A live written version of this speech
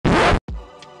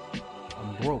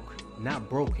broke, not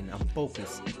broken. I'm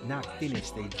focused, not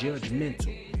finished. They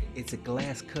judgmental. It's a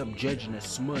glass cup judging a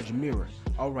smudge mirror.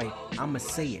 Alright, I'ma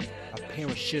say it. A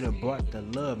parent should have brought the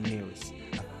love nearest.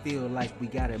 I feel like we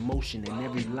got emotion in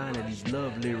every line of these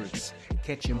love lyrics.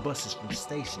 Catching buses from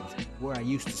stations where I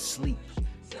used to sleep.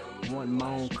 Wanting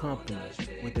my own company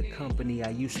with the company I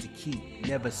used to keep.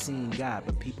 Never seen God,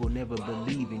 but people never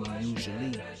believe in you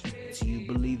usually. Till you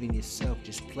believe in yourself,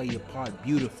 just play your part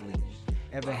beautifully.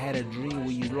 Ever had a dream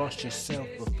where you lost yourself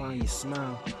but found your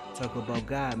smile? Talk about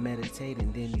God, meditate,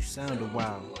 and then you sound a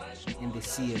while. And to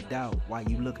see a doubt while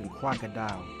you looking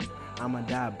crocodile. I'ma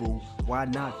die, boo. Why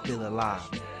not feel alive?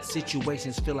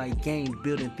 Situations feel like games,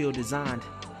 building feel designed.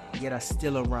 Yet I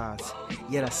still arise,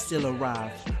 yet I still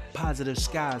arrive. Positive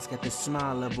skies got the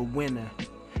smile of a winner.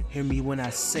 Hear me when I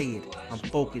say it, I'm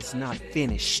focused, not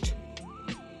finished.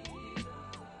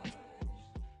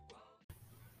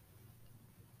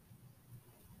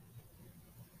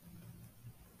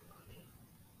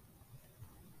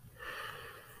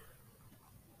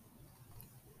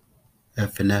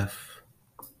 F and F.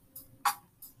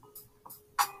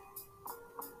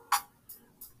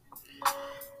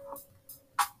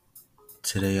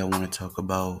 Today I want to talk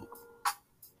about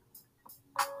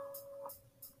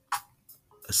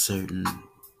a certain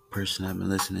person I've been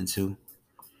listening to.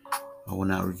 I will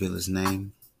not reveal his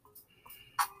name,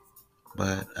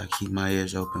 but I keep my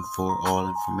ears open for all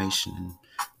information, and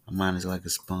my mind is like a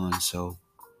sponge, so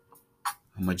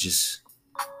I'm going to just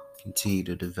continue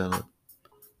to develop.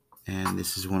 And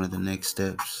this is one of the next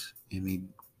steps in me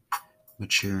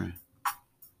maturing.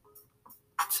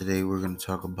 Today we're going to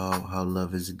talk about how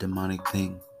love is a demonic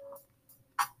thing.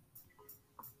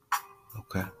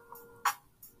 Okay.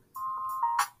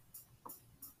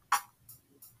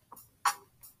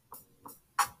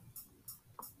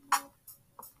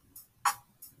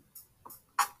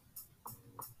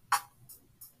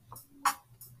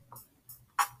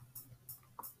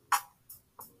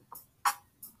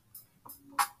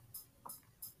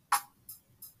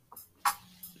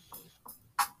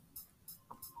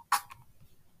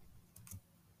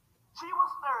 She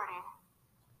was 30,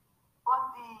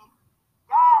 but the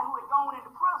guy who had gone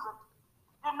into prison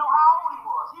didn't know how old he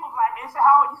was. He was like, they said,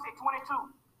 how old? He said 22.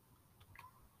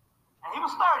 And he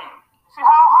was 30. They said,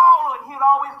 how old? And he would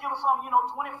always give us some, 24.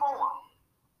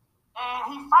 And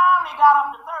he finally got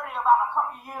up to 30 about a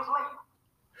couple of years later.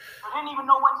 But didn't even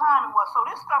know what time it was. So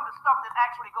this stuff is stuff that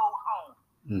actually goes on.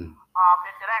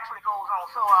 That actually goes on.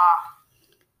 So,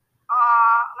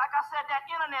 like I said, that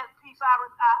internet piece I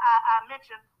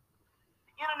mentioned,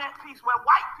 the internet piece where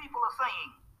white people are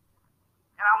saying,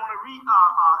 and I want to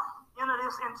enter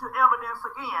this into evidence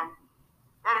again,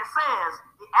 that it says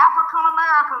the African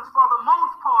Americans, for the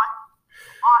most part,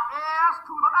 are heirs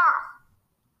to the earth.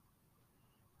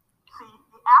 See,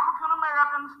 the African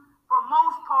Americans, for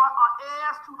most part, are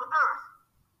heirs to the earth.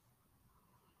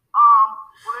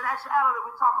 Well, in actuality,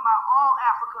 we're talking about all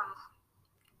Africans,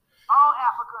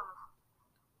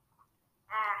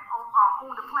 and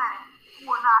on the planet who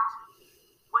are not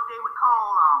what they would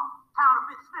call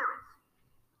counterfeit spirits.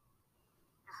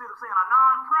 You see what I'm saying? A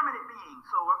non-primitive being.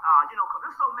 So, because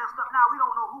it's so messed up now, we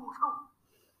don't know who's who.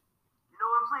 You know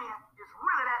what I'm saying? It's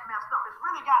really that messed up. It's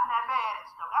really gotten that bad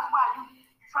and stuff. That's why you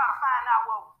try to find out,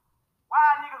 well, why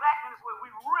are niggas acting this way?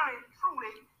 We really,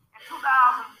 truly, in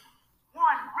 2001,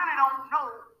 really don't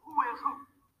know who is who.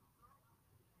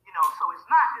 So it's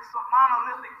not just some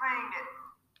monolithic thing that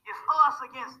it's us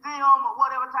against them or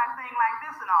whatever type thing like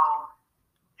this and all.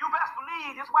 You best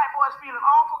believe this white boy's feeling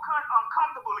awful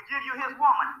uncomfortable to give you his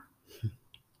woman.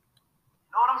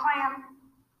 Know what I'm saying?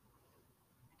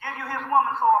 Give you his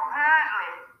woman, so apparently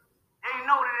they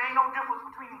know that there ain't no difference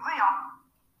between them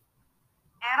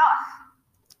and us.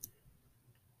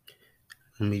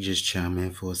 Let me just chime in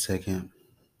for a second.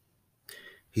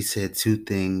 He said two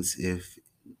things, if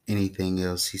anything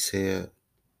else. He said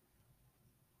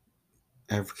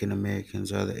African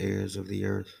Americans are the heirs of the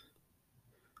earth.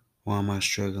 Why am I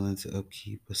struggling to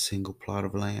upkeep a single plot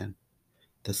of land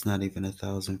that's not even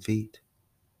 1,000 feet?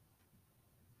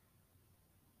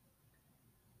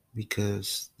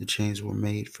 Because the chains were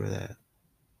made for that,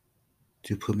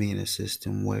 to put me in a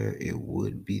system where it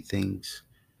would be things,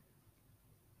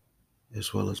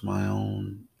 as well as my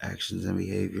own actions and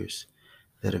behaviors,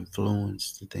 that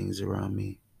influence the things around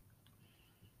me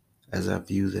as I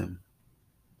view them.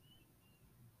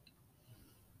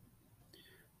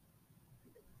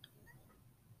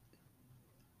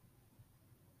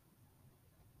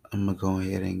 I'm gonna go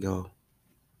ahead and go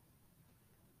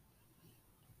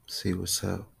see what's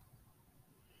up.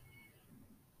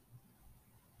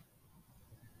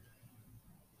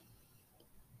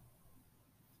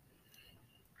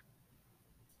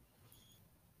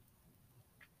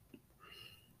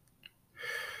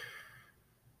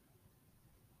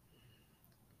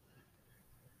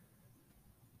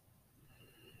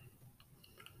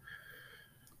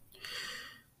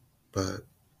 But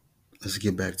let's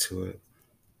get back to it.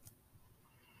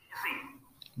 You see.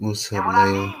 What's And up, what I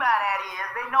Leo? mean by that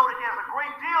is they know that there's a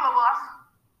great deal of us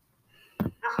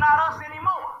that's not us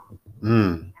anymore.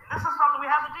 And this is something we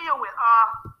have to deal with.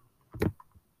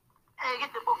 Hey,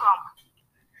 get the book on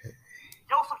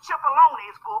Joseph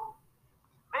Cipolloni's book,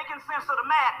 Making Sense of the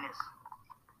Madness.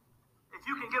 If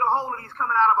you can get a hold of these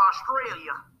coming out of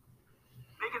Australia,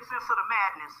 Making Sense of the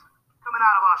Madness, coming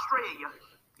out of Australia.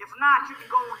 If not, you can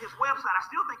go on his website. I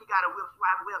still think he got a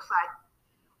website.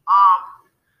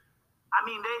 I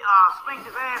mean, they spanked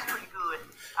his ass pretty good,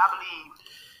 I believe.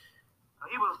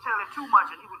 He was telling too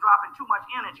much and he was dropping too much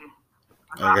energy.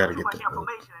 I gotta too get much the book.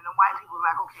 information, and the white people was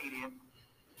like, okay, then,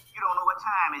 you don't know what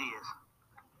time it is.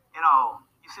 You know,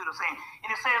 you see what I'm saying? And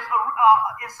it says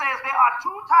there are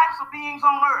two types of beings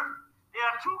on earth. There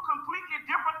are two completely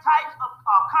different types of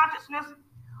consciousness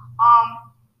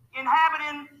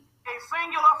inhabiting a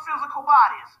singular physical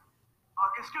bodies.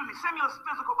 Singular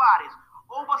physical bodies.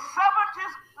 Over 70%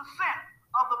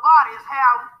 of the bodies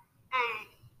have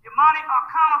a demonic or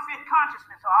counterfeit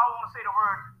consciousness. So I don't want to say the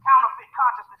word counterfeit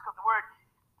consciousness because the word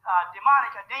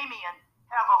demonic or Damien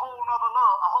has a whole nother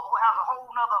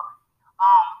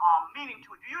meaning to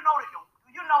it. Do you know that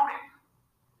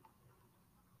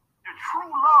the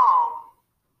true love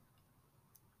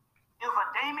is a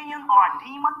Damien or a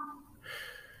demon?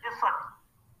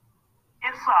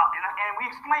 And we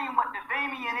explain what the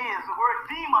Damien is. The word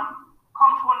demon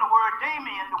comes from the word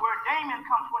Damien. The word Damien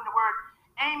comes from the word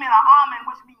amen or amen,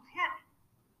 which means hidden.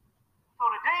 So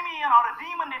the Damien or the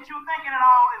demon that you're thinking at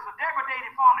all is a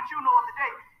degraded form that you know of today,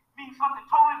 means something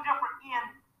totally different in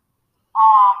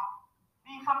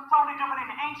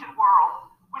the ancient world,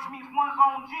 which means one's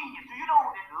own genius. Do you know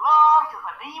that love is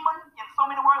a demon in so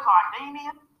many words, or a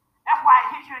Damien? That's why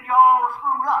it hits you and you're all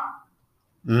screwed up.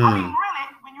 I mean, really,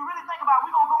 when you really think about it,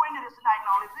 we're going to go into this tonight and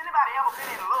all. Has anybody ever been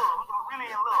in love? Really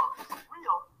in love? This is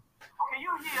real. Okay, you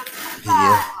hear two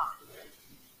sides of it.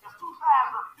 There's two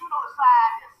sides of it. You know the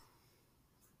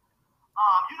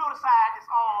side that's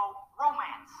all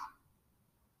romance.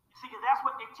 You see, because that's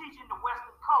what they teach in the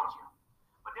Western culture.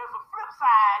 But there's a flip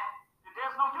side that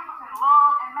there's no difference in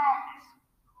love and madness.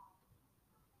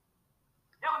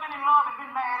 You ever been in love and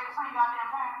been mad at the same goddamn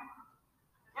time?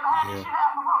 You ever had this shit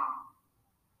happen before?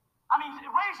 I mean,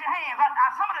 raise your hands.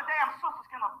 Some of the damn sisters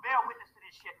can bear witness to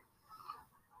this shit.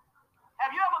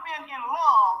 Have you ever been in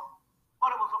love,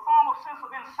 but it was a form of sense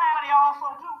of insanity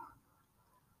also too?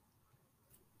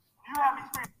 You have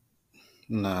experience?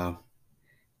 No.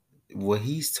 What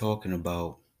he's talking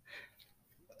about,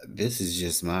 this is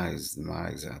just my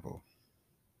example.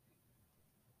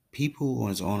 People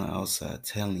on the outside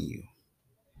telling you,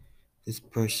 this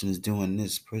person is doing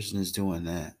this, person is doing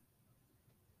that.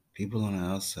 People on the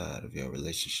outside of your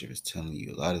relationship is telling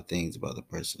you a lot of things about the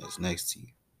person that's next to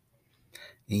you.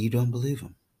 And you don't believe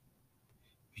them.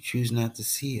 You choose not to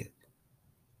see it.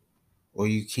 Or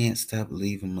you can't stop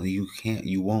leaving them.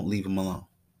 You won't leave them alone.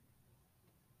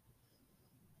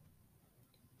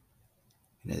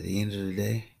 And at the end of the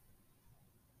day,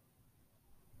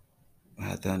 I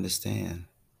have to understand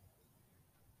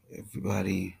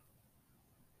everybody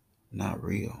not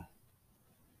real.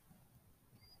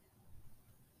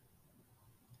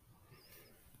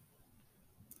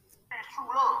 True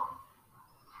love.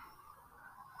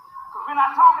 Because we're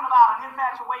not talking about an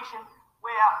infatuation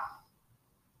where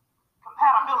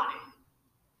compatibility,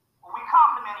 where we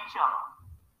complement each other.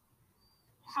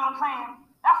 You see what I'm saying?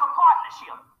 That's a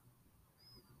partnership.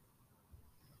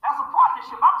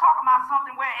 I'm talking about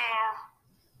something whereas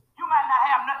you might not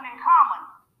have nothing in common,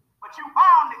 but you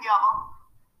bound together,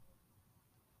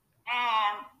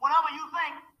 and whenever you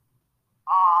think,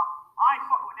 I ain't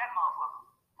fucking with that motherfucker,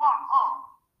 fuck her,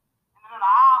 and then an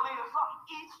hour later something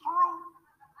eats through,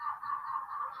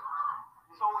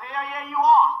 so hell yeah you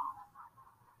are.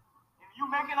 If you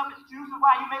making up excuses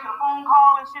why you making a phone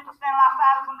call and shit to stand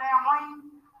outside of some damn rain,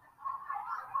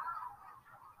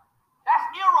 that's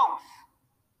eros.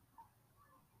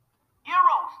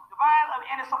 Eros, divine love,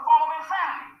 and it's a form of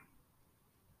insanity.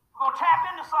 We're gonna tap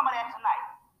into some of that tonight.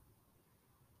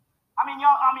 I mean,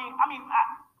 y'all. I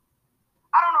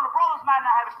don't know. The brothers might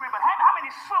not have experienced, but how many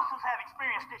sisters have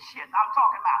experienced this shit I'm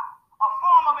talking about? A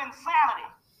form of insanity.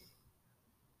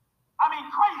 I mean,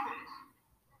 craziness.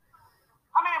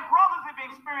 How many brothers have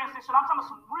experienced this shit? I'm talking about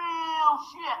some real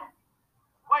shit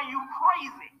where you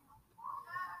crazy.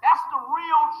 That's the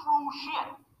real, true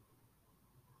shit.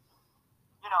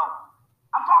 You know,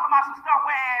 I'm talking about some stuff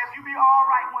whereas you be all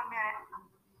right one minute,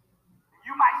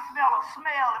 you might smell a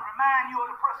smell that remind you of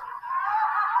the person,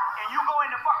 and you go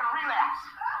into fucking relapse.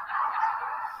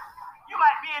 You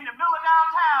might be in the middle of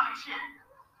downtown and shit,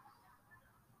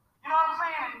 You know what I'm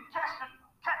saying? And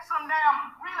catch some damn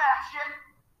relapse shit,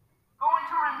 go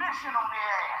into remission on their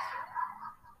ass.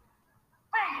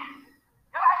 Thinking.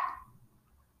 You're like,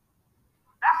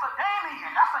 that's a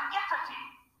Damien, that's an entity.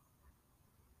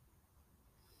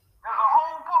 There's a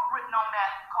whole book written on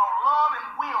that called Love and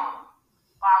Will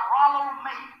by Rollo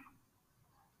May.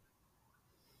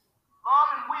 Love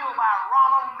and Will by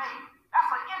Rollo May.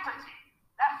 That's an entity.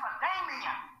 That's a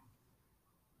Damien.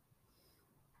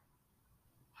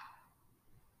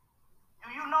 Do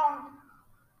you know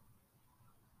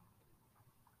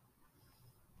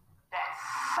that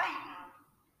Satan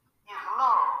is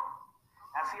love?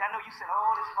 Now see, I know you said,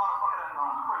 oh, this motherfucker done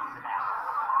gone crazy now.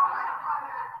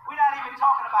 We're not even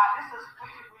talking about,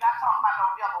 we're not talking about no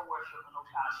devil worship or no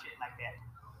kind of shit like that.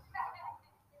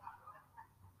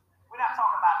 We're not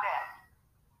talking about that.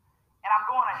 And I'm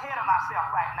going ahead of myself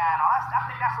right now. I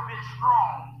think that's a bit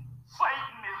strong.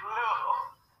 Satan is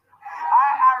love.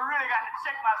 I really got to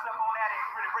check myself on that and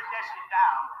really break that shit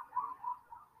down.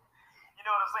 You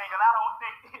know what I'm saying? Because I don't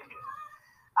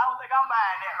think I'm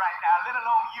buying that right now, let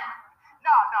alone you.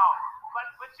 No.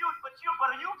 But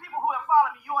you people who have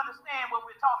followed me, you understand what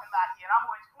we're talking about here. And I'm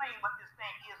going to explain what this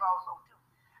thing is also too.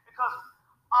 Because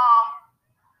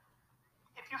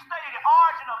if you study the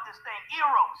origin of this thing,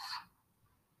 Eros,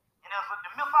 and there's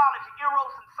the mythology,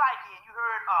 Eros and Psyche, and you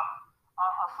heard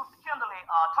Sister Kimberly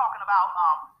talking about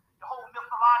the whole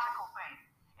mythological thing.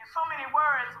 In so many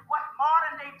words, what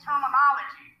modern day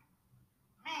terminology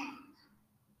means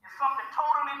is something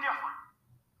totally different.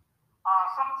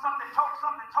 Something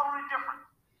totally different.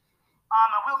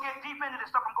 And we'll get deep into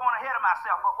this stuff. I'm going ahead of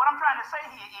myself. But what I'm trying to say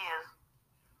here is,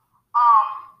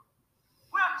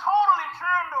 we're totally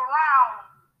turned around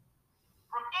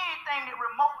from anything that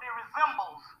remotely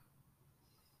resembles,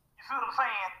 you see what I'm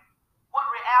saying, what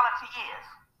reality is.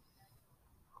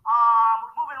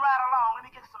 Moving right along, let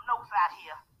me get some notes out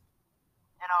here.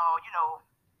 And,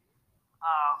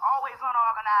 always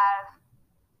unorganized.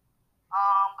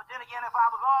 But then again, if I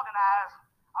was organized,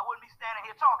 I wouldn't be standing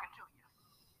here talking to you.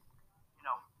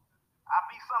 I'd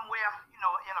be somewhere,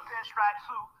 in a pinstripe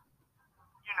suit,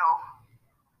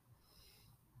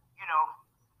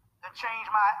 to change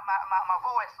my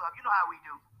voice up. You know how we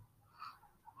do.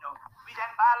 We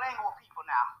that bilingual people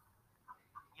now.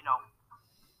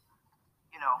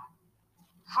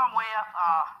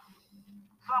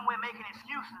 Somewhere making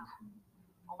excuses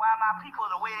for why my people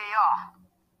are the way they are.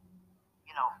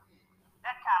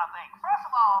 That kind of thing. First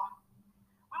of all,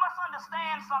 we must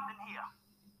understand something here.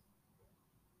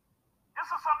 This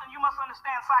is something you must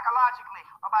understand psychologically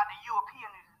about the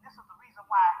Europeans. This is the reason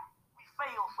why we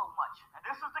fail so much. And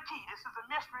this is the key. This is the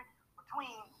mystery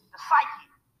between the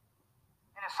psyche.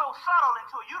 And it's so subtle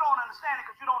until you don't understand it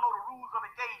because you don't know the rules of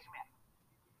engagement.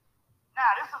 Now,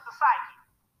 this is the psyche.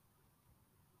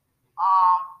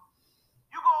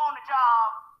 You go on the job,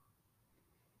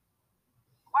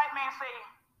 white man say,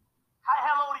 hi,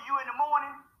 hello to you in the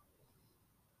morning.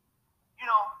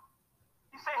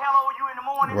 He say hello to you in the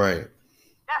morning. Right.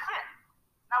 That's it.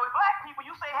 Now, with black people,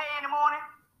 you say hey in the morning,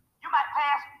 you might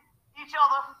pass each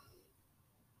other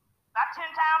about 10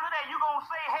 times a day. You're going to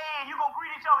say hey and you're going to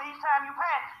greet each other each time you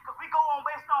pass because we go on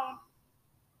based on,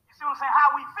 you see what I'm saying, how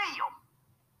we feel.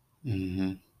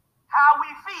 Mm-hmm. How we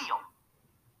feel.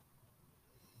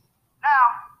 Now,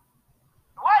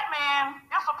 the white man,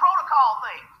 it's a protocol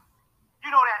thing.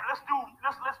 You know that. Let's do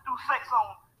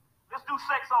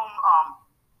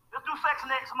sex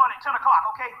next Monday, 10 o'clock,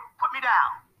 okay? Put me down.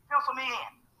 Pencil me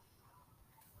in.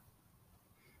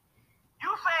 He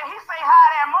say hi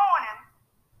that morning.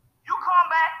 You come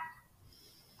back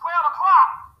 12 o'clock.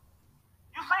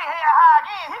 You say hey or hi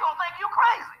again. He gonna think you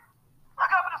crazy.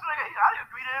 Look up at this nigga. I didn't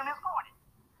greet him this morning.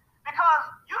 Because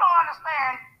you don't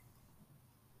understand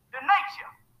the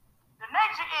nature. The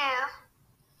nature is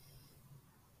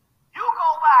you go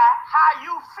by how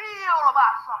you feel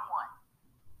about someone.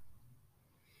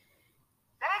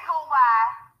 They go by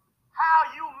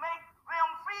how you make them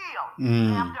feel.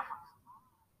 There's a difference.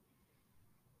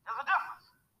 There's a difference.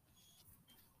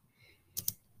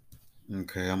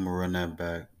 Okay, I'm gonna run that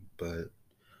back, but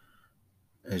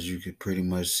as you could pretty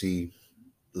much see,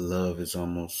 love is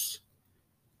almost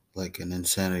like an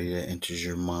insanity that enters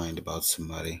your mind about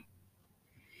somebody.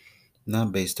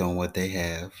 Not based on what they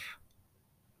have,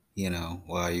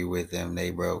 while you're with them,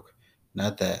 they broke.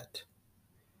 Not that.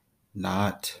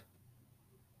 Not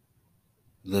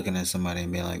looking at somebody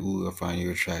and being like, ooh, I find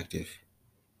you attractive.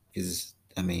 Because,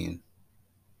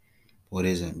 what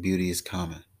isn't? Beauty is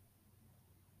common.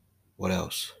 What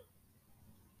else?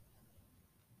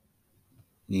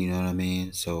 You know what I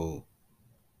mean? So,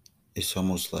 it's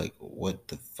almost like, what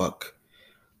the fuck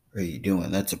are you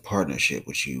doing? That's a partnership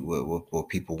with you, what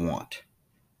people want,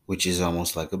 which is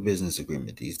almost like a business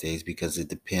agreement these days because it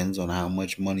depends on how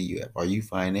much money you have. Are you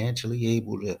financially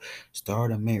able to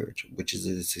start a marriage, which is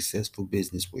a successful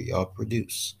business where y'all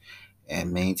produce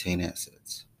and maintain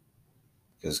assets?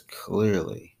 Because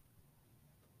clearly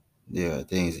there are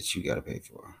things that you got to pay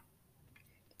for.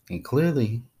 And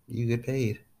clearly you get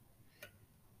paid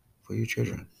for your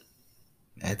children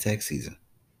at tax season.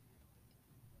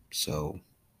 So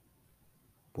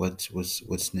what's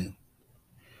new?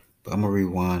 But I'm gonna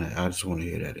rewind it. I just want to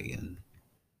hear that again.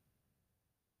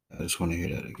 I just want to hear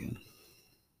that again.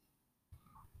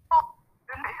 I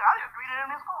just read it in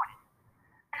this morning.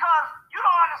 Because you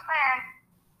don't understand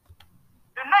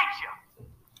the nature.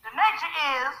 The nature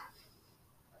is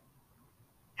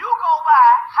you go by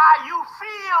how you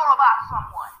feel about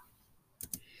someone.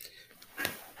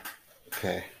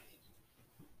 Okay.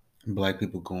 Black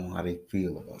people go on how they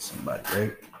feel about somebody,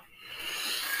 right?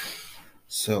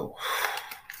 So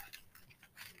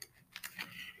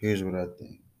here's what I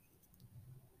think.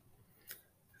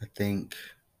 I think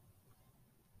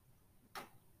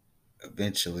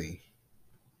eventually,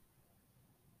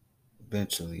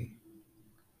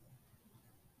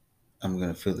 I'm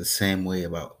gonna feel the same way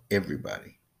about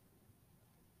everybody.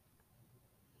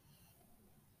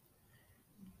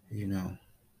 You know,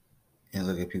 and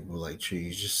look at people like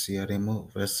trees. Just see how they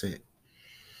move. That's it.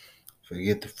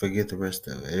 Forget the rest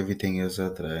of it. Everything else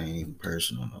after that ain't even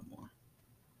personal no more.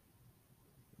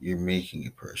 You're making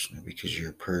it personal because you're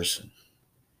a person.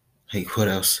 Like what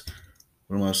else?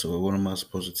 What am I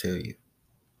supposed to tell you?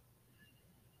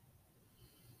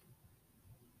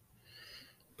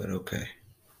 But okay.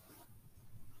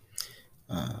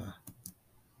 They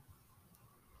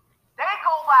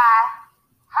go by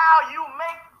how you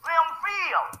make them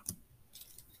feel.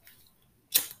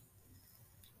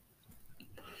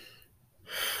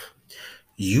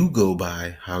 You go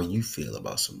by how you feel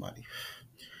about somebody.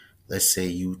 Let's say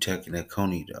you taking a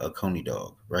coney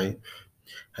dog, right?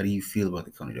 How do you feel about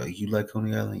the Coney dog? You like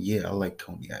Coney Island? Yeah, I like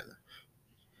Coney Island.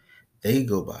 They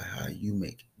go by how you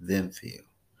make them feel.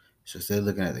 So instead of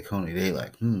looking at the Coney, they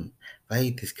like, if I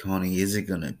eat this Coney, is it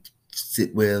gonna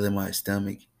sit well in my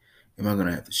stomach? Am I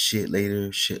gonna have to shit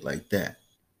later? Shit like that.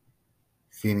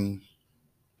 Feeling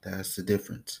that's the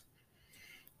difference.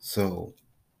 So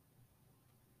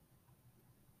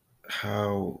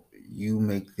how you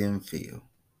make them feel,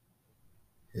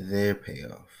 their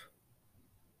payoff.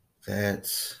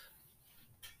 That's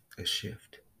a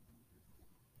shift.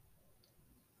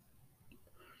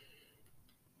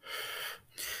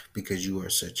 Because you are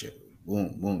such a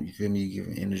boom, you feel me? You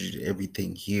giving energy to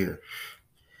everything here.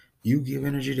 You give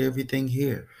energy to everything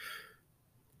here.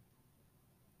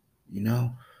 You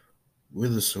know, we're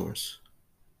the source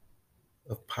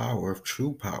of power, of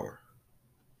true power.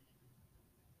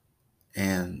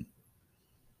 And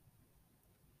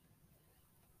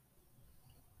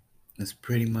it's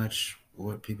pretty much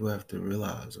what people have to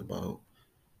realize about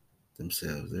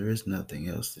themselves. There is nothing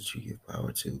else that you give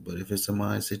power to. But if it's a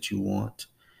mindset you want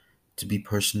to be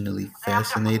personally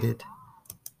fascinated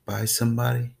by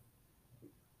somebody,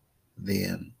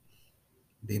 then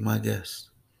be my guest.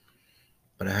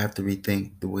 But I have to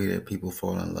rethink the way that people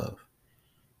fall in love.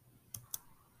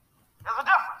 There's a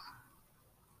difference.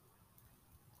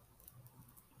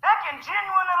 They can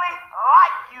genuinely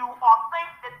like you or think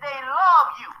that they love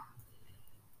you.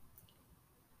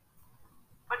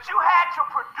 But you had to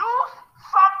produce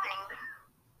something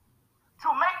to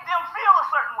make them feel a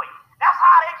certain way. That's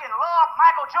how they can love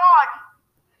Michael Jordan,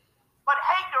 but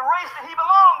hate the race that he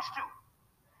belongs to.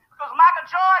 Because Michael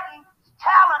Jordan's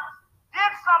talent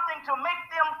did something to make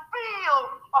them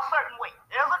feel a certain way.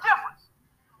 There's a difference.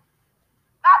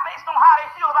 Not based on how they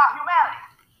feel about humanity.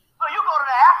 So you go to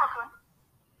the African,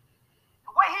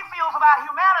 the way he feels about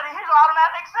humanity, he'll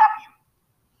automatically accept you.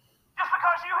 Just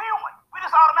because you're human. We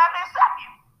just automatically accept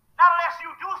you. Not unless you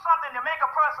do something to make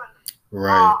a person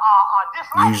Right.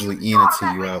 dislike Usually you. into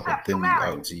you out, but then we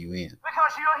out to you in.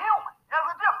 Because you're human. There's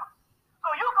a difference. So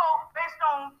you go based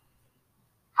on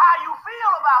how you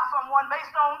feel about someone,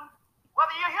 based on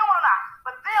whether you're human or not.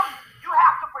 But them, you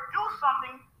have to produce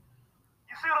something,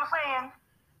 you see what I'm saying,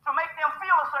 to make them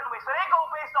feel a certain way. So they go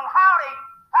based on how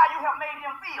you have made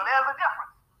them feel. There's a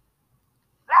difference.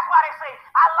 That's why they say,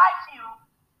 I like you.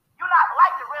 You're not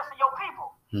like the rest of your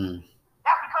people.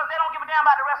 That's because they don't give a damn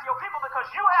about the rest of your people because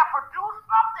you have produced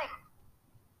something.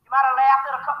 You might have laughed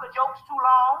at a couple of jokes too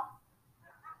long,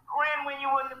 grin when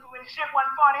shit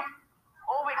wasn't funny,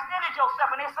 overextended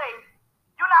yourself, and they say,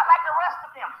 you're not like the rest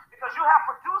of them because you have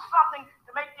produced something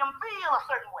to make them feel a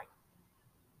certain way.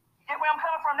 You get where I'm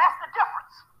coming from? That's the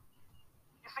difference.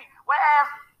 You see, whereas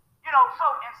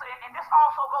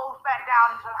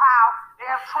on to how they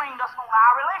have trained us on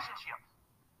our relationships.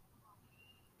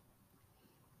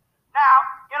 Now,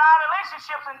 in our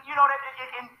relationships, and you know,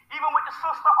 and even with the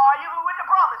sister or even with the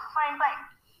brother, it's the same thing.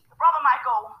 The brother might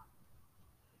go,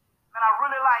 man, I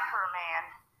really like her, man.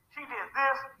 She did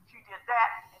this, she did that,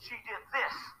 and she did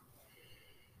this.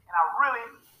 And I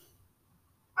really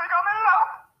think I'm in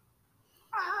love.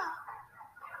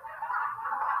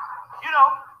 You know,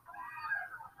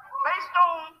 based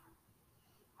on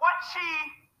what she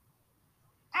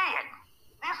did,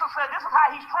 this is how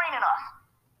he's training us.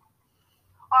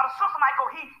 Or the sister might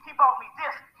go, he bought me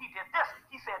this, he did this,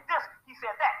 he said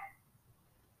that.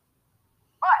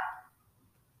 But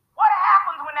what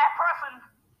happens when that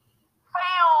person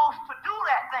fails to do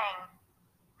that thing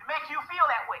to make you feel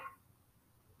that way?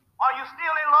 Are you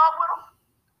still in love with them?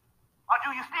 Or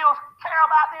do you still care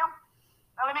about them?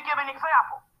 Now let me give an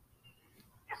example.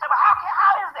 You say, but how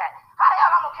is that? How the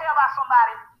hell I'm gonna care about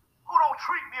somebody who don't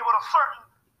treat me with a certain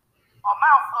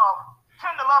amount of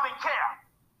tender loving care?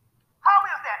 How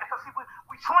is that? Because see,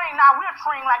 we train now, we're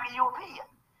trained like the European.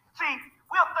 See,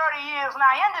 we're 30 years now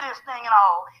into this thing and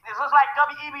all. It's just like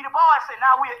W.E.B. Du Bois said,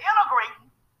 now we're integrating,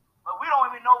 but we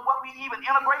don't even know what we're even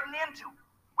integrating into.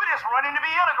 We're just running to be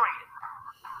integrated.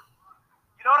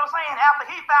 You know what I'm saying? After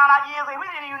he found out years ago, we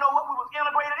didn't even know what we was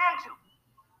integrated into.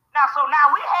 Now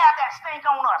we have that stink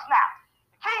on us. Now,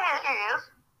 the key here is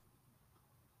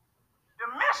the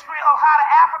mystery of how the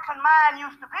African mind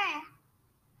used to be.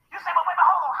 You say, but wait,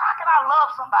 hold on, how can I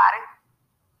love somebody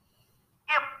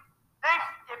if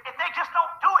they just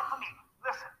don't do it for me?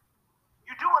 Listen,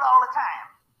 you do it all the time.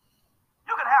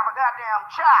 You can have a goddamn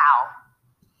child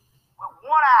with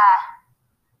one eye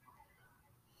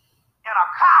and a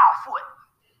cow foot.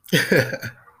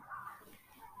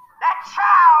 That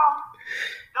child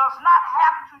does not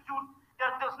have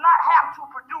to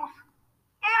produce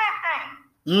anything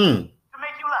to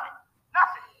make you love it.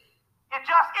 Nothing. It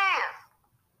just is.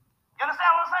 You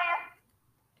understand what I'm saying?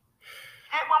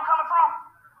 Get where I'm coming from?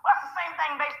 Well, that's the same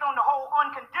thing based on the whole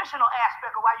unconditional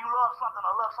aspect of why you love something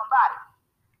or love somebody.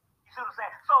 You see what I'm saying?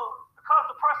 So, because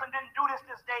the person didn't do this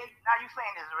day, now you're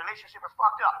saying this relationship is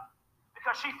fucked up.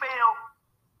 Because she failed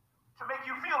to make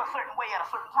you feel a certain way at a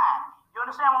certain time. You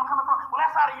understand where I'm coming from? Well,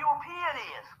 that's how the European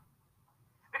is.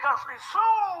 Because as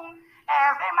soon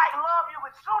as they might love you,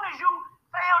 as soon as you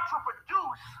fail to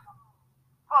produce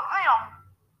for them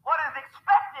what is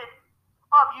expected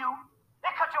of you, they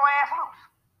cut your ass loose.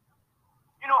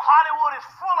 You know, Hollywood is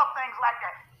full of things like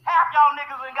that. Half y'all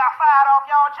niggas done got fired off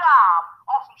y'all job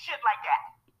off some shit like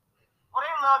that. Well,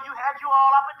 they love you, had you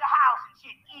all up at the house and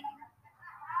shit eating.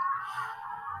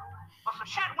 But some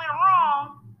shit went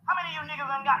wrong. How many of you niggas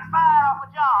done got fired off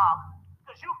a job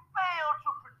because you failed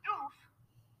to produce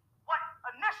what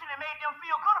initially made them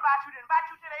feel good about you to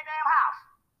invite you to their damn house?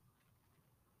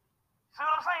 See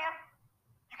what I'm saying?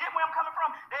 You get where I'm coming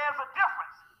from? There's a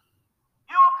difference.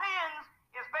 Europeans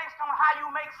is based on how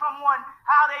you make someone,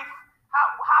 how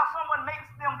someone makes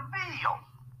them feel.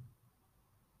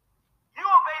 You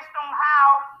are based on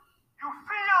how you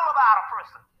feel about a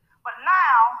person. But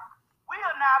now, we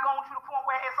are now going to the point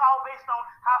where it's all based on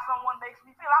how someone makes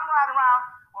me feel. I'm riding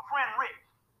around with friend Rick.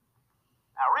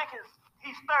 Now, Rick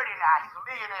he's 30 now. He's a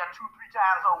millionaire 2-3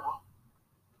 times over.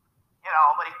 You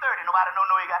know, but he's 30. Nobody don't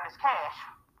know he got this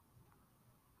cash.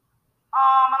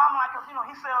 And I'm like, cause you know,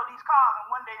 he sells these cars, and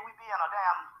one day we be in a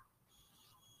damn,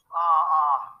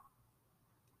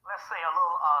 let's say a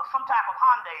little, some type of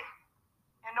Hyundai,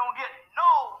 and don't get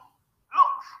no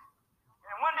looks.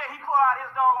 And one day he pulled out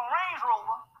his doggone Range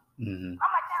Rover. Mm-hmm.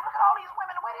 I'm like, damn, look at all these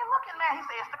women, the way they're looking, man. He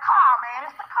said, it's the car, man,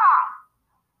 it's the car.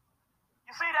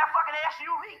 You see that fucking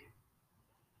SUV?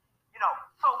 You know,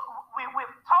 so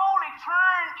we've totally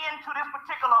turned into this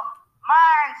particular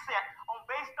mindset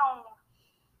based on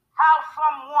how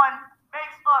someone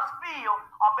makes us feel,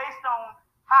 or based on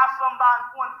how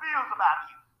someone feels about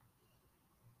you.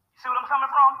 You see what I'm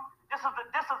coming from? This is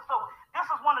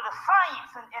one of the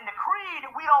science and the creed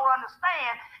that we don't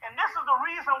understand, and this is the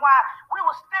reason why we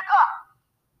will stick up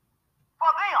for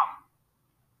them.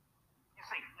 You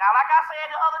see, now like I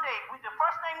said the other day, the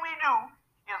first thing we do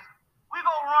is we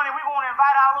go run and we want to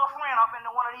invite our little friend up into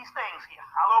one of these things here,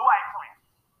 our little white friend.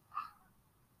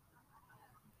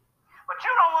 But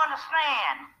you don't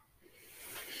understand.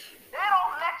 They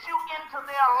don't let you into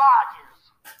their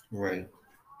lodges. Right.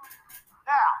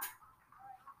 Now,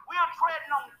 we are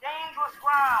treading on dangerous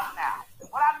ground now.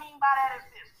 What I mean by that is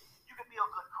this. You can be a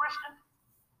good Christian.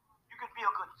 You can be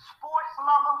a good sports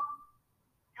lover.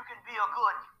 You can be a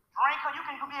good drinker. You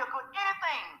can be a good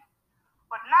anything.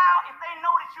 But now, if they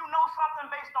know that you know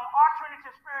something based on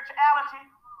alternative spirituality,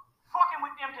 fucking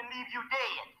with them can leave you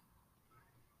dead.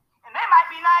 might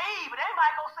be naive, but they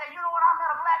might go say, you know what, I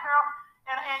met a black girl,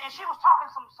 and she was talking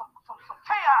some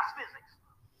chaos physics,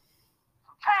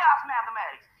 some chaos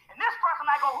mathematics. And this person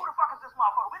might go, who the fuck is this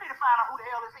motherfucker? We need to find out who the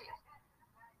hell this is.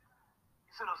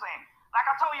 You see what I'm saying? Like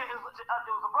I told you, there was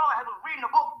a brother who was reading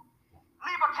a book,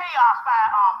 Leave of Chaos by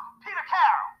Peter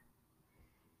Carroll.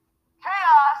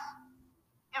 Chaos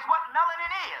is what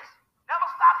melanin is. Never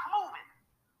stops moving.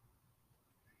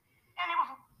 And he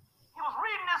was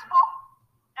reading this book,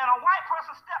 and a white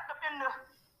person stepped up in the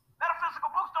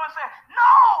metaphysical bookstore and said,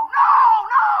 no,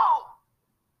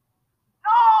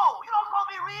 you're not supposed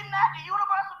to be reading that. The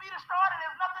universe will be destroyed and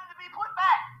there's nothing to be put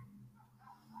back.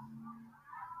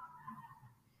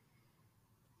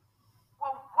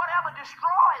 Well, whatever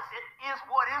destroys it is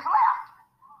what is left.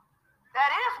 That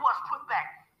is what's put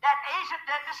back. That agent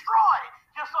that destroyed it.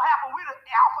 Just so happened we the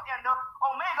Alpha and the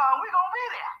Omega, and we're going to be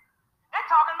there. They're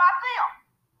talking about them.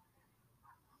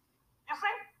 You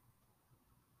see?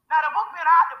 Now, the book been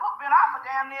out for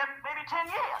damn near maybe 10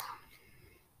 years.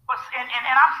 But and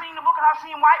I've seen the book, and I've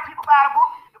seen white people buy the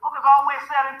book. The book is always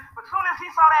selling. But as soon as he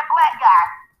saw that black guy,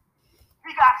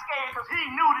 he got scared because he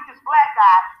knew that this black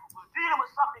guy was dealing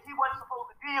with something he wasn't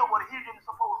supposed to deal with, he didn't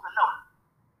supposed to know.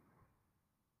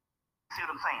 See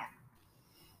what I'm saying?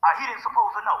 He didn't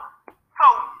supposed to know. So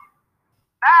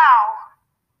now,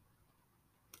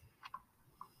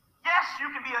 yes, you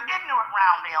can be ignorant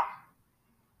around them,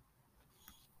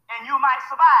 and you might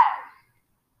survive.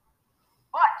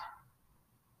 But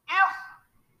if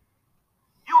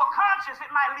you are conscious,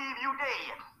 it might leave you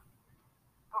dead,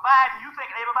 providing you think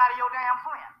everybody your damn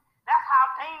friend. That's how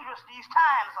dangerous these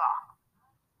times are.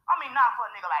 I mean, not for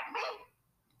a nigga like me,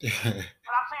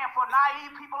 but I'm saying for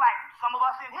naive people like some of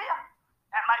us in here,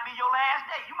 that might be your last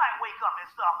day. You might wake up and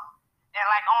stuff, and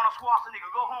like Arnold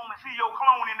Schwarzenegger, go home and see your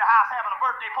clone in the house having a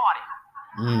birthday party.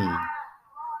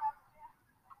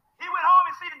 He went home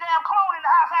and see the damn clone in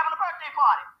the house having a birthday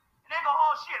party. And they go,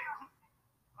 oh shit,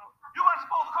 you weren't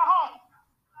supposed to come home.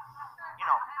 You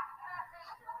know.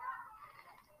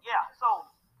 Yeah,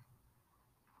 so,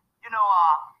 you know,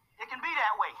 it can be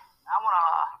that way. I want to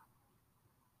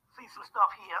see some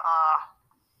stuff here.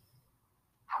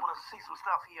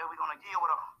 We're going to deal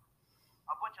with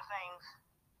a bunch of things.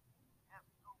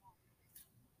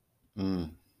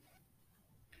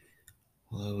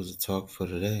 Well, that was a talk for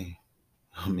today.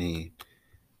 I mean,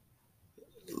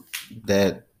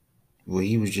 that what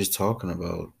he was just talking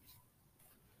about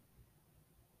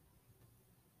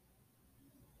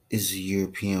is a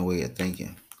European way of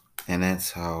thinking. And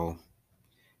that's how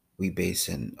we base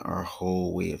in our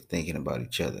whole way of thinking about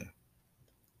each other.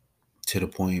 To the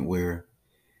point where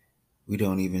we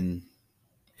don't even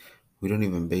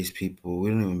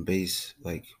base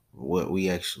like what we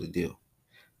actually do.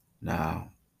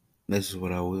 Now, this is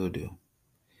what I will do.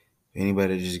 If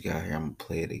anybody just got here, I'm gonna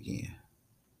play it again.